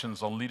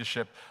illustrations on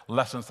leadership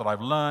lessons that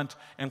I've learned,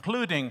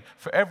 including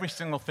for every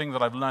single thing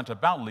that I've learned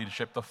about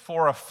leadership, the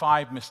 4 or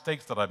 5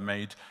 mistakes that I've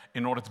made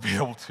in order to be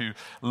able to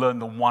learn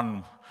the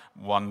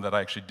one that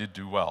I actually did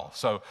do well.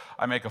 So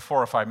I make a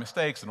 4 or 5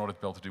 mistakes in order to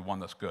be able to do one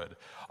that's good.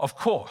 Of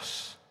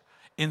course,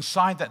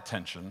 inside that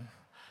tension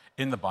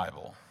in the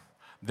Bible,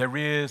 there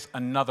is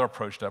another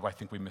approach that I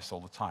think we miss all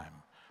the time.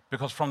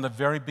 Because from the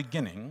very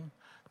beginning,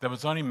 there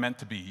was only meant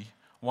to be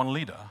one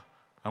leader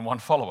and one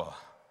follower.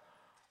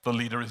 The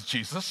leader is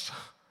Jesus,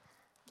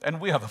 and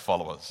we are the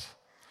followers.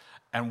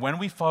 And when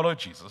we follow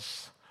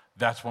Jesus,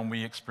 that's when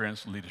we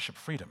experience leadership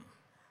freedom.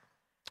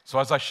 So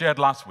as I shared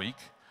last week,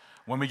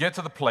 when we get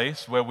to the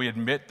place where we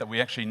admit that we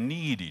actually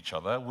need each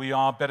other, we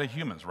are better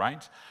humans,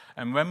 right?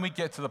 And when we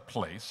get to the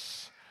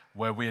place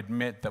where we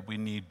admit that we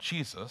need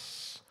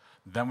Jesus,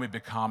 then we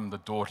become the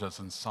daughters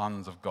and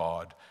sons of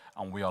God,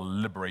 and we are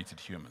liberated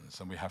humans,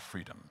 and we have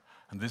freedom.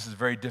 And this is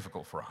very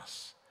difficult for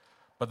us.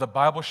 But the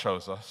Bible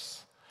shows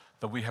us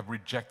that we have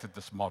rejected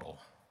this model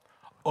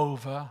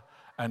over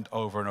and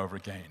over and over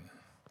again.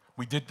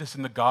 We did this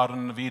in the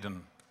Garden of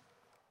Eden,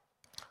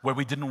 where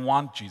we didn't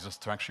want Jesus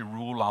to actually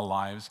rule our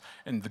lives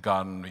in the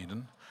Garden of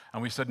Eden.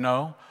 And we said,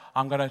 no,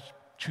 I'm going to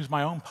choose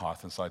my own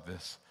path inside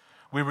this.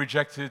 We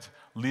rejected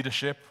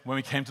leadership when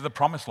we came to the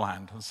Promised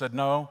Land and said,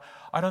 no,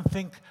 I don't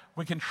think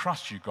we can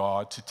trust you,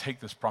 God, to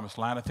take this Promised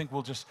Land. I think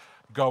we'll just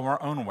go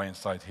our own way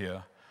inside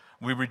here.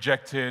 We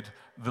rejected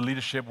the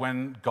leadership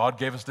when God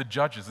gave us the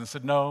judges and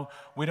said, no,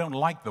 we don't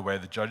like the way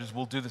of the judges.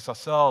 We'll do this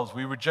ourselves.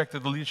 We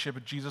rejected the leadership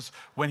of Jesus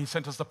when he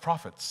sent us the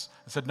prophets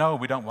and said, no,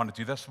 we don't want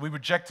to do this. We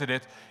rejected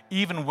it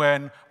even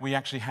when we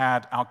actually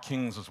had our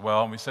kings as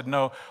well. And we said,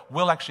 no,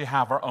 we'll actually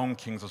have our own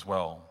kings as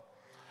well.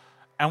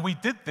 And we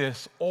did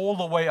this all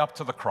the way up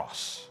to the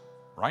cross,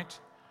 right?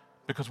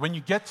 Because when you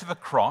get to the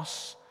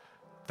cross,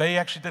 they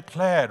actually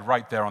declared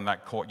right there on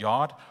that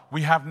courtyard,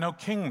 we have no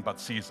king but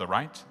Caesar,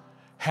 right?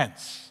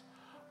 Hence,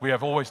 we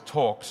have always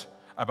talked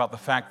about the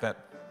fact that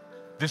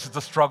this is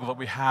the struggle that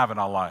we have in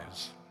our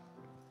lives.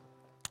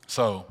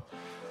 So,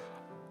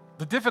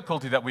 the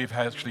difficulty that we've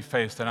actually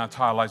faced in our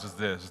entire lives is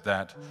this,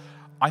 that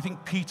I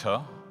think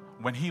Peter,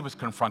 when he was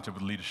confronted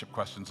with leadership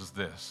questions, is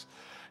this.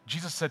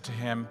 Jesus said to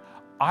him,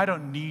 I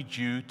don't need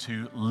you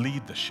to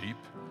lead the sheep.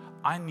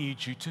 I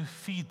need you to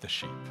feed the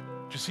sheep.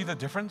 Do you see the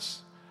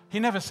difference? He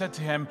never said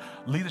to him,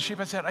 lead the sheep.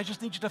 I said, I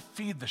just need you to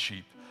feed the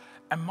sheep.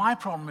 And my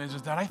problem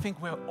is that I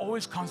think we're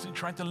always constantly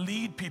trying to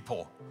lead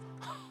people.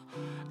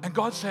 And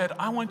God said,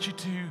 I want you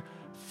to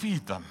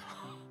feed them.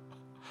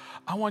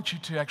 I want you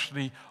to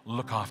actually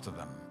look after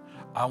them.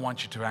 I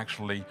want you to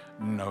actually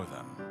know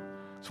them.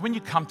 So when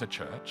you come to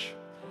church,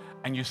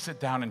 and you sit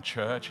down in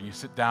church, and you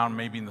sit down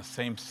maybe in the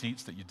same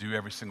seats that you do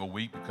every single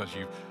week because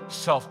you've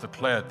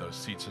self-declared those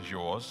seats as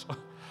yours,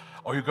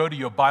 or you go to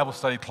your Bible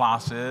study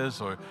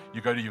classes, or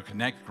you go to your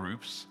Connect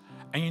groups,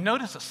 and you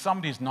notice that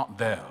somebody's not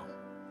there.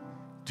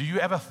 Do you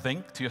ever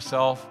think to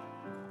yourself,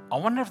 I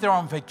wonder if they're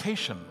on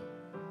vacation?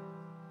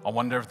 I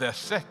wonder if they're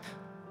sick?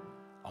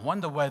 I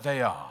wonder where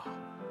they are.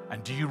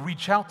 And do you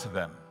reach out to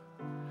them?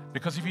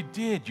 Because if you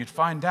did, you'd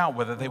find out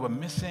whether they were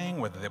missing,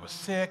 whether they were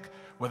sick,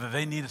 whether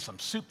they needed some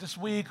soup this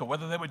week, or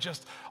whether they were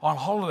just on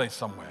holiday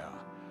somewhere.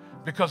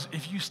 Because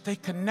if you stay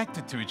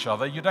connected to each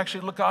other, you'd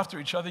actually look after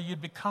each other,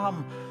 you'd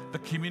become the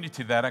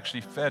community that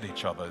actually fed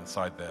each other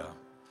inside there.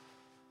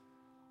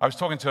 I was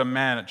talking to a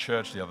man at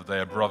church the other day,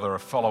 a brother, a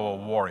fellow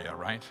warrior,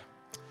 right?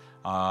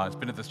 He's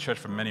been at this church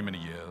for many, many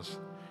years.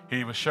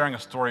 He was sharing a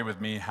story with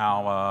me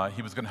how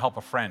he was going to help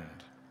a friend.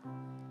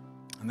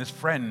 And this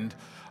friend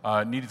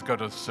needed to go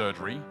to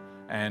surgery,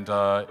 and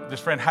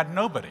this friend had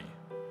nobody.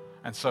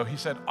 And so he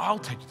said, I'll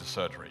take you to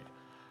surgery.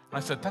 And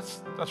I said,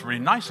 that's really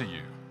nice of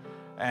you.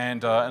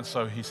 And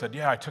so he said,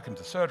 yeah, I took him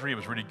to surgery. It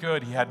was really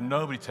good. He had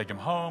nobody take him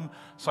home,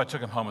 so I took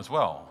him home as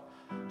well.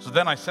 So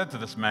then I said to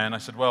this man, I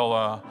said,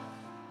 well,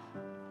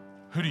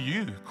 who do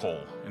you call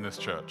in this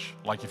church?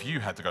 Like if you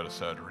had to go to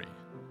surgery?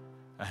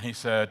 And he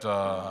said,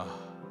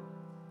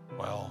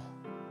 well,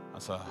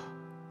 that's a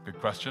good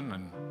question.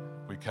 And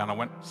we kind of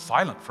went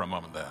silent for a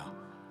moment there.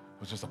 It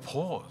was just a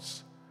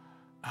pause.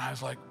 And I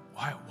was like,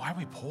 why are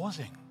we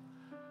pausing?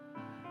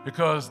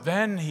 Because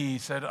then he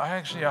said,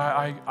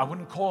 I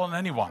wouldn't call on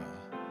anyone.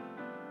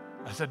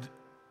 I said,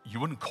 you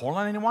wouldn't call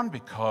on anyone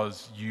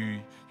because you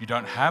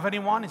don't have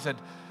anyone? He said,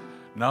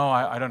 no,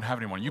 I don't have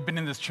anyone. You've been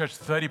in this church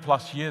 30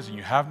 plus years and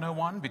you have no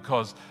one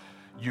because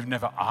you've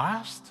never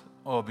asked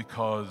or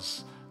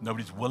because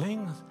nobody's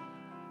willing?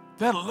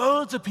 There are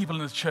loads of people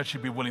in this church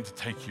who'd be willing to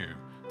take you.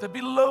 There'd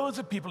be loads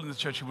of people in this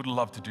church who would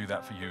love to do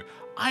that for you.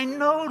 I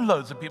know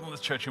loads of people in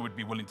this church who would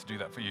be willing to do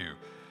that for you.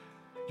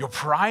 Your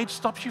pride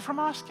stops you from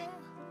asking?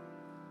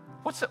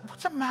 What's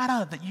the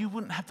matter that you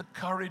wouldn't have the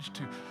courage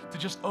to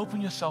just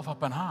open yourself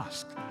up and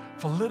ask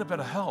for a little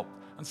bit of help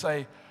and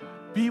say,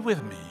 be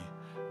with me,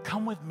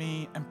 come with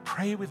me and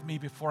pray with me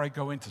before I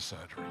go into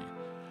surgery.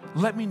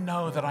 Let me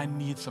know that I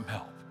need some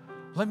help.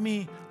 Let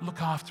me look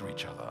after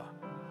each other.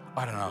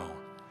 I don't know.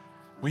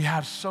 We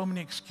have so many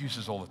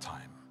excuses all the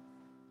time.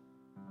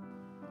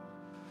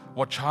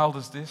 What child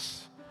is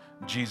this?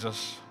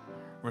 Jesus,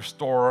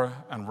 restorer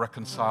and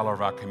reconciler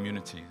of our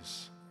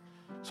communities.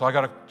 So I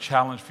got a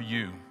challenge for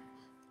you.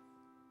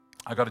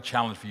 I got a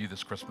challenge for you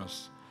this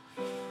Christmas.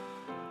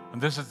 And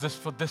this is this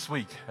for this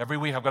week. Every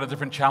week I've got a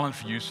different challenge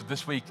for you. So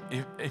this week,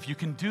 if you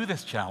can do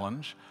this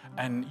challenge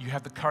and you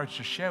have the courage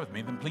to share with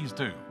me, then please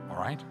do, all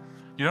right?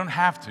 You don't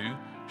have to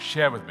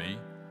share with me.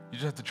 You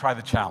just have to try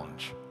the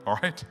challenge, all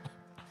right?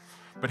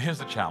 But here's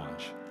the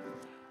challenge.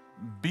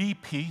 Be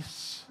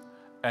peace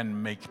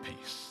and make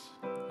peace,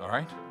 all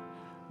right?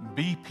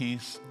 Be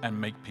peace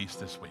and make peace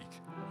this week.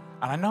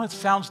 And I know it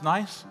sounds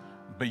nice,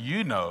 but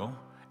you know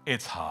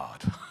it's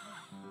hard.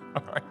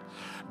 All right?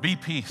 Be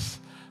peace.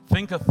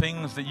 Think of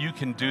things that you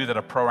can do that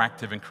are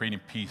proactive in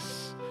creating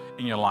peace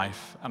in your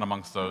life and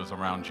amongst those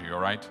around you, all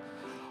right?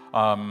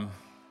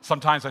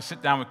 Sometimes I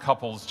sit down with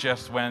couples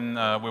just when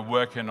we're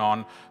working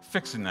on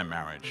fixing their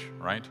marriage,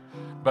 right?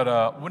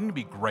 But wouldn't it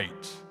be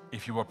great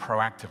if you were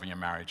proactive in your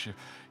marriage?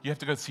 You have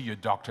to go see your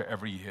doctor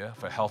every year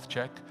for a health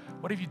check.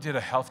 What if you did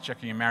a health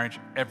check in your marriage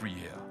every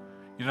year?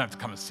 You don't have to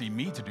come and see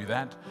me to do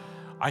that.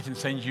 I can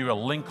send you a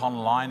link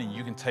online and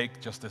you can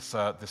take just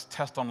this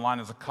test online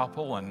as a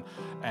couple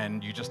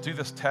and you just do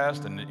this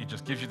test and it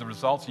just gives you the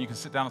results and you can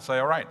sit down and say,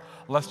 all right,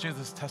 let's do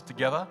this test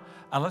together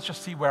and let's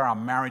just see where our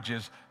marriage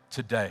is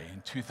today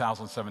in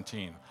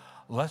 2017.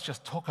 Let's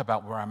just talk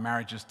about where our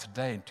marriage is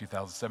today in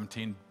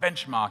 2017,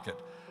 benchmark it.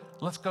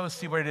 Let's go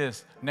see where it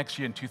is next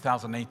year in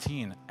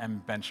 2018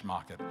 and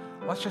benchmark it.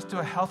 Let's just do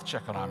a health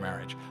check on our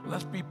marriage.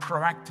 Let's be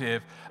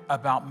proactive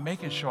about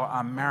making sure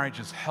our marriage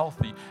is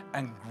healthy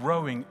and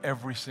growing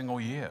every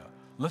single year.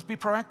 Let's be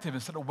proactive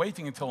instead of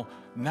waiting until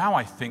now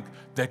I think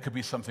there could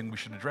be something we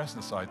should address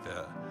inside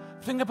there.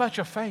 Think about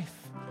your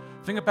faith.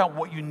 Think about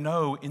what you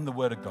know in the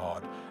Word of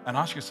God and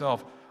ask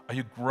yourself, are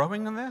you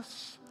growing in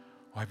this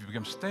or have you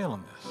become stale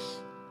in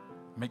this?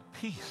 Make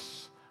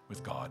peace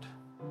with God.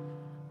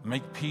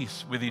 Make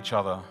peace with each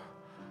other,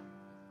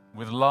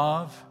 with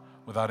love,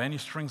 without any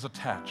strings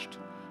attached.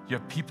 You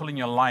have people in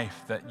your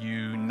life that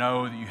you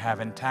know that you have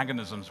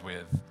antagonisms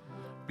with.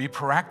 Be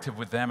proactive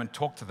with them and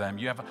talk to them.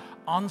 You have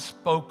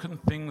unspoken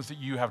things that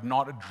you have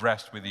not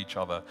addressed with each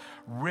other.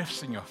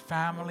 Rifts in your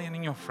family and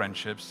in your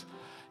friendships.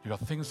 You've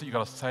got things that you've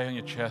got to say on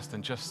your chest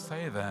and just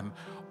say them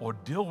or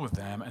deal with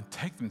them and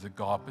take them to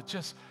God. But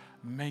just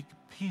make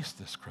peace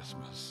this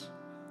Christmas.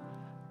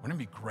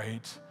 Wouldn't it be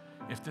great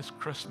if this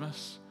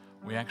Christmas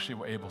we actually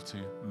were able to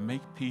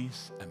make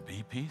peace and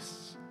be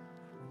peace?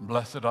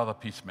 Blessed are the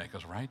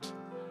peacemakers, right?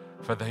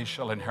 For they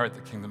shall inherit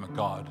the kingdom of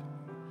God.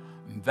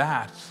 And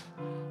that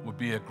would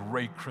be a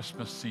great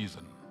Christmas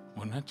season,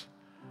 wouldn't it?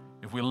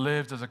 If we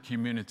lived as a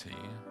community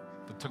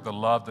that took the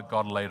love that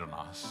God laid on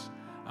us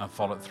and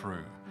followed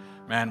through.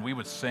 Man, we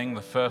would sing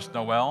the first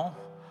Noel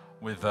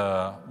with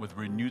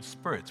renewed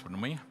spirits,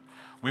 wouldn't we?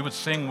 We would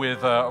sing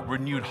with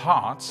renewed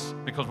hearts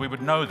because we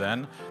would know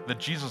then that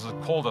Jesus has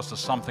called us to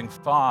something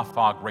far,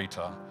 far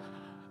greater.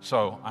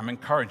 So I'm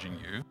encouraging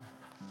you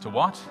to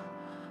what?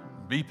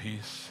 Be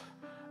peace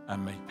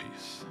and make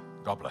peace.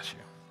 God bless you.